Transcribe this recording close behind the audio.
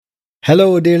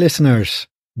Hello, dear listeners.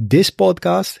 This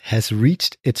podcast has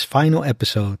reached its final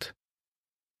episode.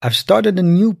 I've started a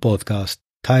new podcast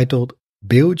titled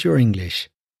Build Your English,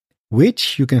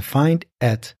 which you can find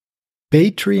at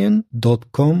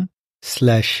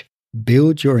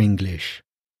patreon.com/buildyourenglish.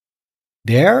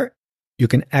 There, you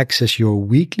can access your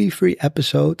weekly free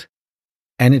episode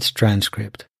and its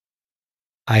transcript.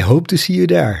 I hope to see you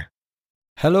there.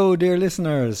 Hello, dear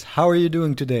listeners. How are you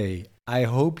doing today? I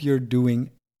hope you're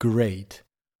doing great.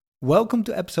 Welcome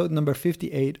to episode number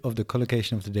 58 of the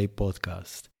Collocation of the Day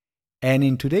podcast. And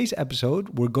in today's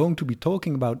episode, we're going to be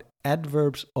talking about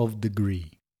adverbs of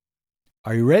degree.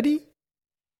 Are you ready?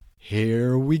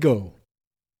 Here we go.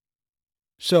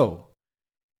 So,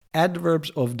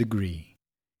 adverbs of degree.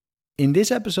 In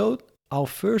this episode, I'll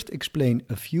first explain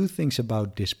a few things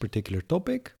about this particular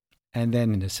topic, and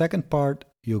then in the second part,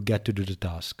 you'll get to do the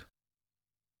task.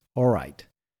 All right.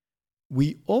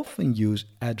 We often use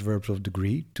adverbs of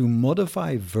degree to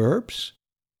modify verbs,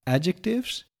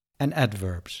 adjectives, and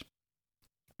adverbs.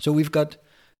 So we've got,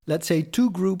 let's say, two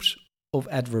groups of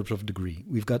adverbs of degree.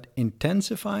 We've got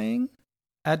intensifying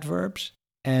adverbs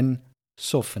and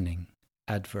softening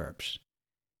adverbs.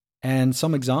 And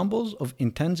some examples of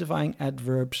intensifying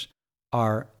adverbs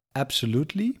are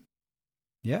absolutely,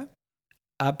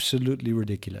 absolutely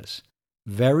ridiculous.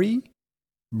 Very,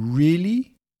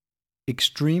 really,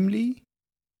 extremely,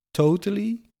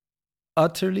 totally,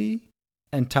 utterly,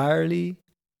 entirely,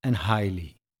 and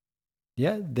highly.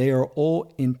 They are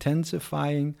all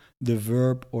intensifying the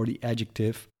verb or the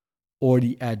adjective or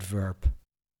the adverb.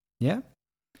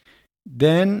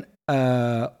 Then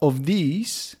of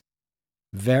these,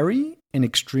 very and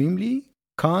extremely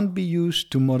can't be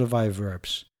used to modify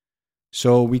verbs.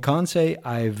 So we can't say,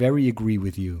 I very agree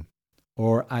with you,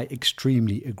 or I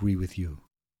extremely agree with you.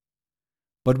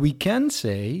 But we can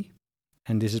say,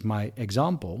 and this is my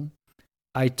example,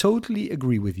 I totally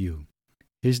agree with you.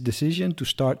 His decision to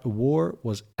start a war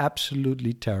was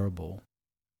absolutely terrible.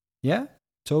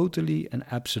 Totally and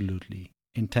absolutely.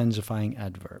 Intensifying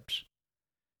adverbs.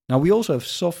 Now we also have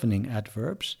softening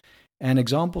adverbs, and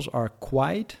examples are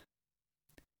quite,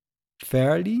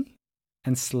 fairly,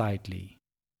 and slightly.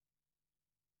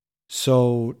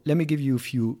 So let me give you a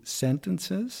few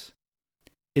sentences.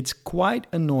 It's quite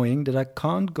annoying that I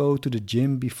can't go to the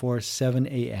gym before 7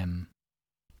 a.m.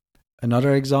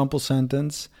 Another example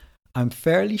sentence, I'm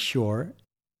fairly sure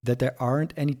that there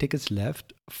aren't any tickets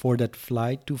left for that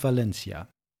flight to Valencia.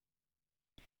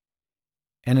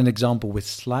 And an example with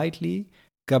slightly,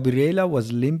 Gabriela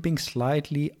was limping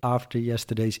slightly after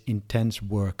yesterday's intense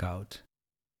workout.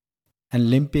 And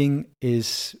limping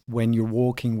is when you're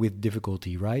walking with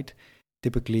difficulty, right?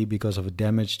 Typically because of a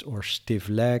damaged or stiff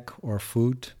leg or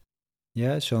foot.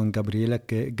 So in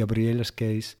Gabriela's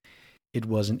case, it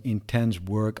was an intense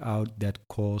workout that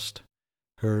caused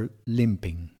her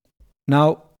limping.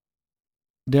 Now,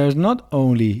 there's not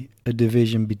only a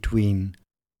division between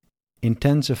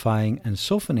intensifying and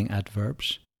softening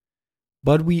adverbs,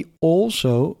 but we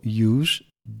also use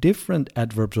different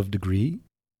adverbs of degree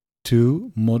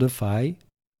to modify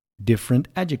different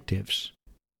adjectives.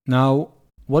 Now,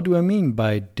 what do I mean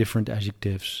by different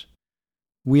adjectives?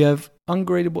 We have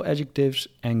ungradable adjectives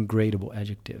and gradable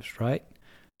adjectives, right?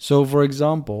 So, for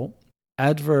example,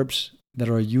 adverbs that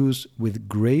are used with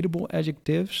gradable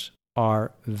adjectives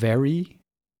are very,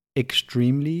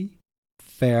 extremely,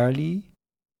 fairly,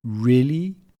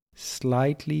 really,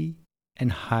 slightly,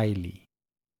 and highly.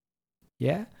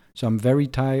 So I'm very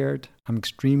tired, I'm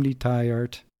extremely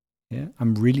tired,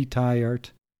 I'm really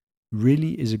tired.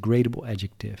 Really is a gradable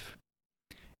adjective.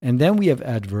 And then we have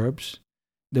adverbs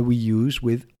that we use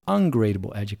with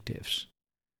ungradable adjectives.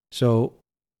 So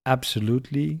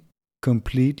absolutely,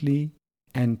 completely,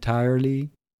 entirely,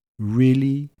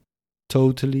 really,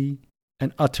 totally,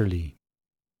 and utterly.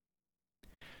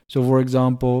 So for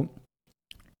example,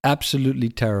 absolutely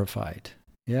terrified,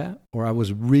 or I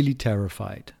was really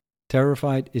terrified.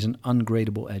 Terrified is an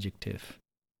ungradable adjective.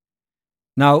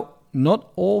 Now,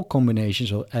 not all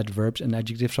combinations of adverbs and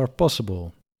adjectives are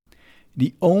possible.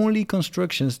 The only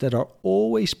constructions that are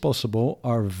always possible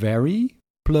are very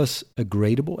plus a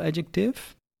gradable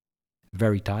adjective,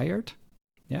 very tired,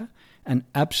 and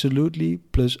absolutely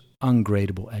plus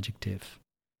ungradable adjective.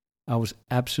 I was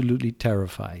absolutely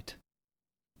terrified.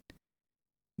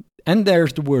 And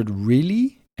there's the word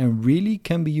really, and really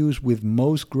can be used with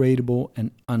most gradable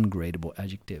and ungradable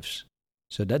adjectives.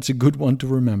 So that's a good one to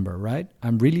remember, right?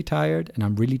 I'm really tired and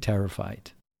I'm really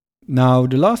terrified. Now,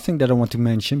 the last thing that I want to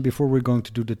mention before we're going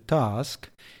to do the task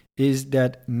is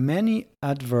that many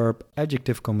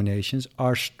adverb-adjective combinations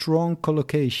are strong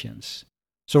collocations.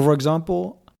 So, for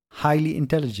example, highly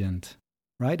intelligent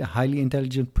right? A highly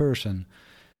intelligent person.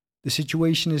 The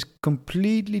situation is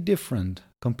completely different.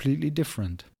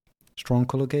 Strong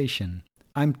collocation.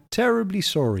 I'm terribly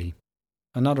sorry.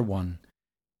 Another one.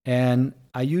 And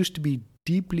I used to be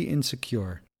deeply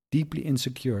insecure.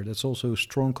 That's also a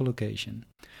strong collocation.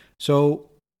 So,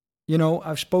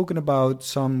 I've spoken about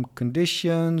some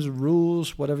conditions,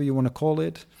 rules, whatever you want to call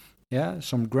it. Yeah,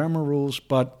 some grammar rules.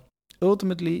 But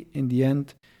ultimately, in the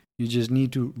end, you just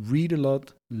need to read a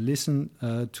lot, listen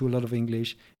to a lot of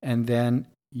English, and then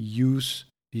use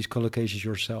these collocations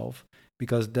yourself,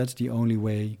 because that's the only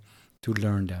way to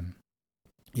learn them.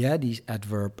 Yeah, these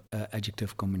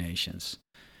adverb-adjective combinations.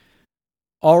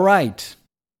 All right,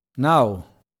 now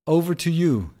over to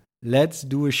you. Let's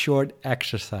do a short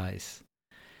exercise.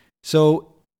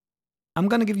 So I'm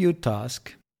going to give you a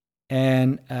task,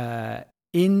 and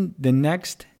in the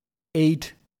next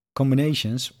 8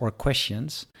 combinations or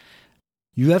questions,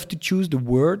 you have to choose the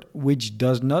word which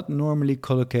does not normally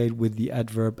collocate with the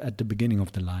adverb at the beginning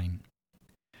of the line.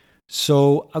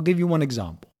 So I'll give you one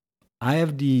example. I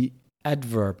have the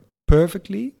adverb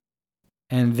perfectly,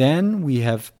 and then we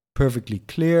have perfectly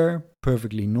clear,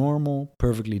 perfectly normal,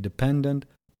 perfectly dependent,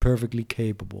 perfectly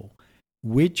capable.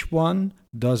 Which one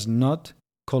does not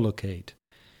collocate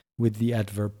with the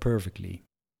adverb perfectly?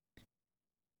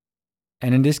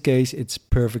 And in this case, it's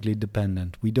perfectly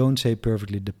dependent. We don't say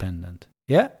perfectly dependent.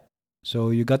 Yeah? So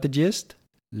you got the gist?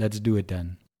 Let's do it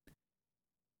then.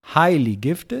 Highly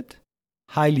gifted,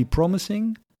 highly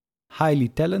promising, highly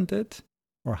talented,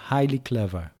 or highly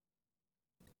clever?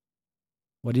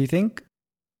 What do you think?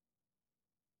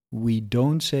 We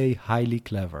don't say highly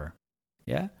clever.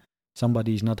 Yeah?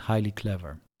 Somebody is not highly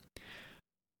clever.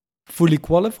 Fully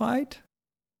qualified,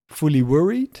 fully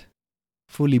worried,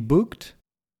 fully booked,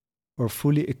 or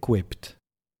fully equipped?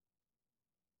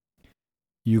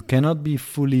 You cannot be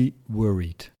fully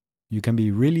worried. You can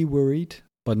be really worried,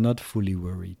 but not fully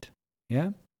worried.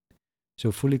 Yeah?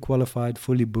 So fully qualified,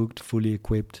 fully booked, fully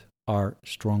equipped are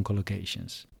strong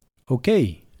collocations.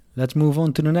 Okay, let's move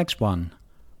on to the next one.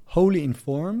 Wholly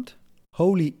informed,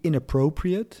 wholly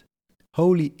inappropriate,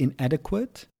 wholly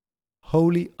inadequate,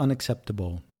 wholly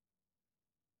unacceptable.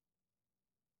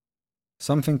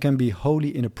 Something can be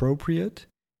wholly inappropriate,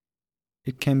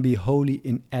 it can be wholly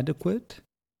inadequate,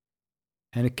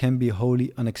 and it can be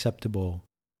wholly unacceptable.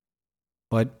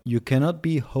 But you cannot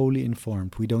be wholly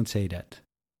informed. We don't say that.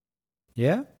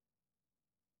 Yeah?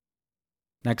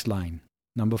 Next line,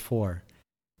 number 4.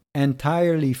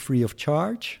 Entirely free of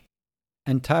charge,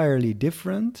 entirely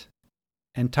different,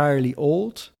 entirely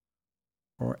old,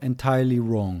 or entirely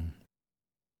wrong.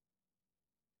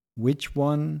 Which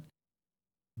one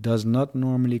does not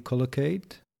normally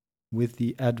collocate with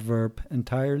the adverb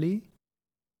entirely?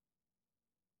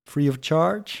 Free of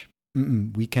charge?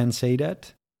 We can say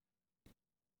that.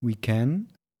 We can.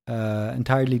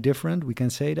 Entirely different, we can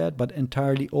say that. But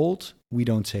entirely old, we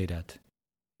don't say that.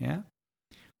 Yeah?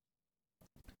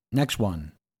 Next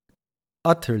one.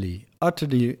 Utterly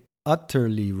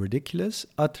ridiculous,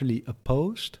 utterly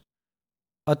opposed,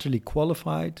 utterly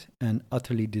qualified, and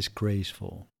utterly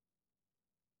disgraceful.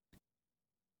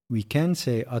 We can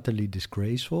say utterly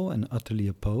disgraceful and utterly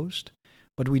opposed,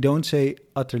 but we don't say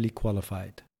utterly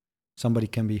qualified. Somebody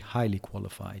can be highly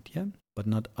qualified, yeah, but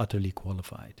not utterly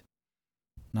qualified.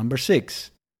 Number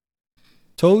 6.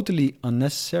 Totally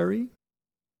unnecessary,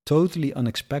 totally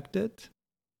unexpected,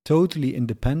 totally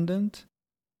independent,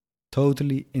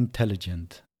 totally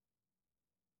intelligent.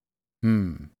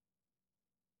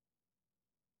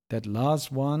 That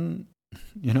last one,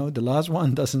 the last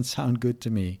one doesn't sound good to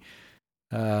me.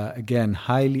 Again,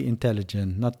 highly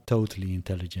intelligent, not totally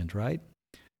intelligent, right?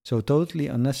 So totally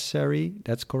unnecessary,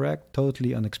 that's correct.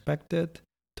 Totally unexpected,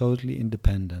 totally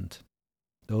independent.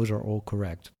 Those are all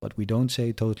correct, but we don't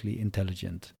say totally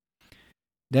intelligent.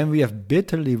 Then we have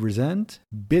bitterly resent,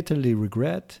 bitterly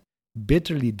regret,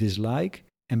 bitterly dislike,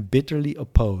 and bitterly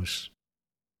oppose.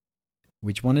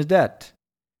 Which one is that?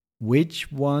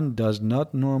 Which one does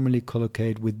not normally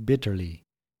collocate with bitterly?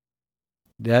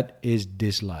 That is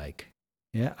dislike.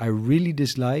 Yeah, I really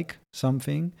dislike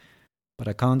something, but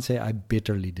I can't say I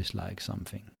bitterly dislike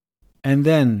something. And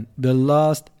then the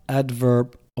last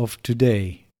adverb of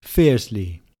today,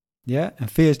 fiercely. Yeah, and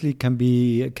fiercely can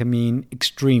mean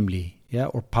extremely, yeah,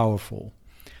 or powerful.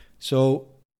 So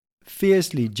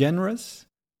fiercely generous,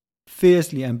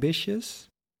 fiercely ambitious,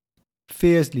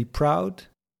 fiercely proud,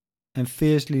 and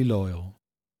fiercely loyal.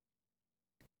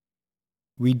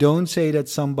 We don't say that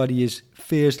somebody is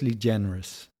fiercely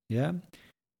generous, yeah?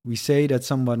 We say that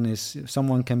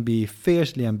someone can be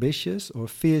fiercely ambitious or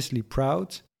fiercely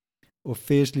proud or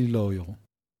fiercely loyal,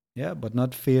 yeah, but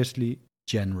not fiercely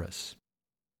generous.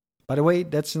 By the way,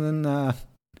 that's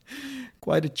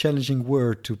quite a challenging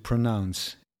word to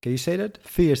pronounce. Can you say that?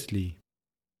 Fiercely.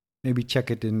 Maybe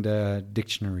check it in the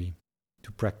dictionary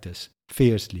to practice.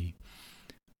 Fiercely.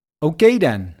 Okay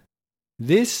then.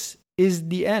 This is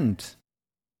the end.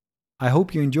 I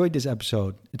hope you enjoyed this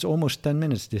episode. It's almost 10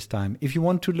 minutes this time. If you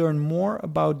want to learn more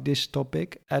about this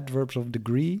topic, adverbs of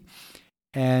degree,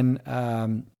 and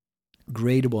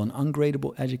gradable and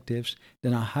ungradable adjectives,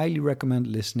 then I highly recommend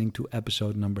listening to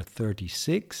episode number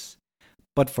 36.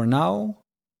 But for now,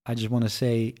 I just want to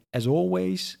say, as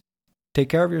always, take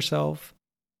care of yourself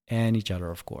and each other,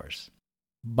 of course.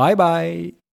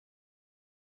 Bye-bye.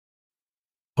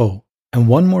 Oh, and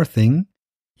one more thing.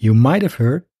 You might have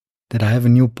heard that I have a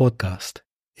new podcast.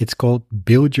 It's called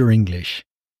Build Your English.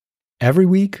 Every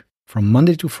week, from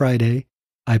Monday to Friday,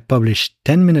 I publish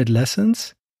 10-minute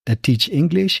lessons that teach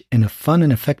English in a fun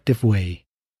and effective way.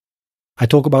 I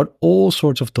talk about all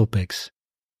sorts of topics,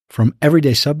 from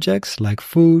everyday subjects like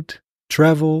food,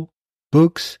 travel,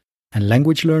 books, and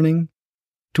language learning,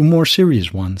 to more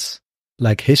serious ones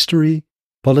like history,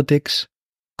 politics,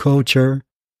 culture,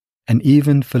 and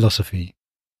even philosophy.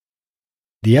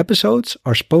 The episodes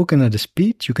are spoken at a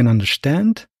speed you can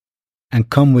understand and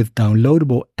come with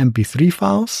downloadable MP3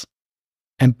 files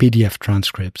and PDF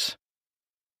transcripts.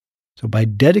 So by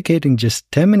dedicating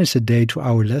just 10 minutes a day to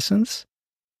our lessons,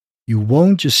 you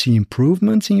won't just see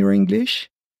improvements in your English,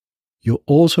 you'll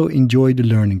also enjoy the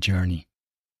learning journey.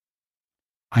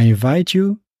 I invite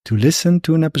you to listen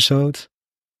to an episode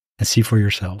and see for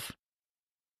yourself.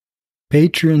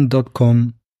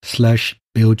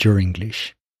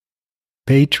 Patreon.com/buildyourenglish.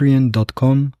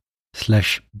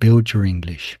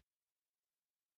 Patreon.com/buildyourenglish.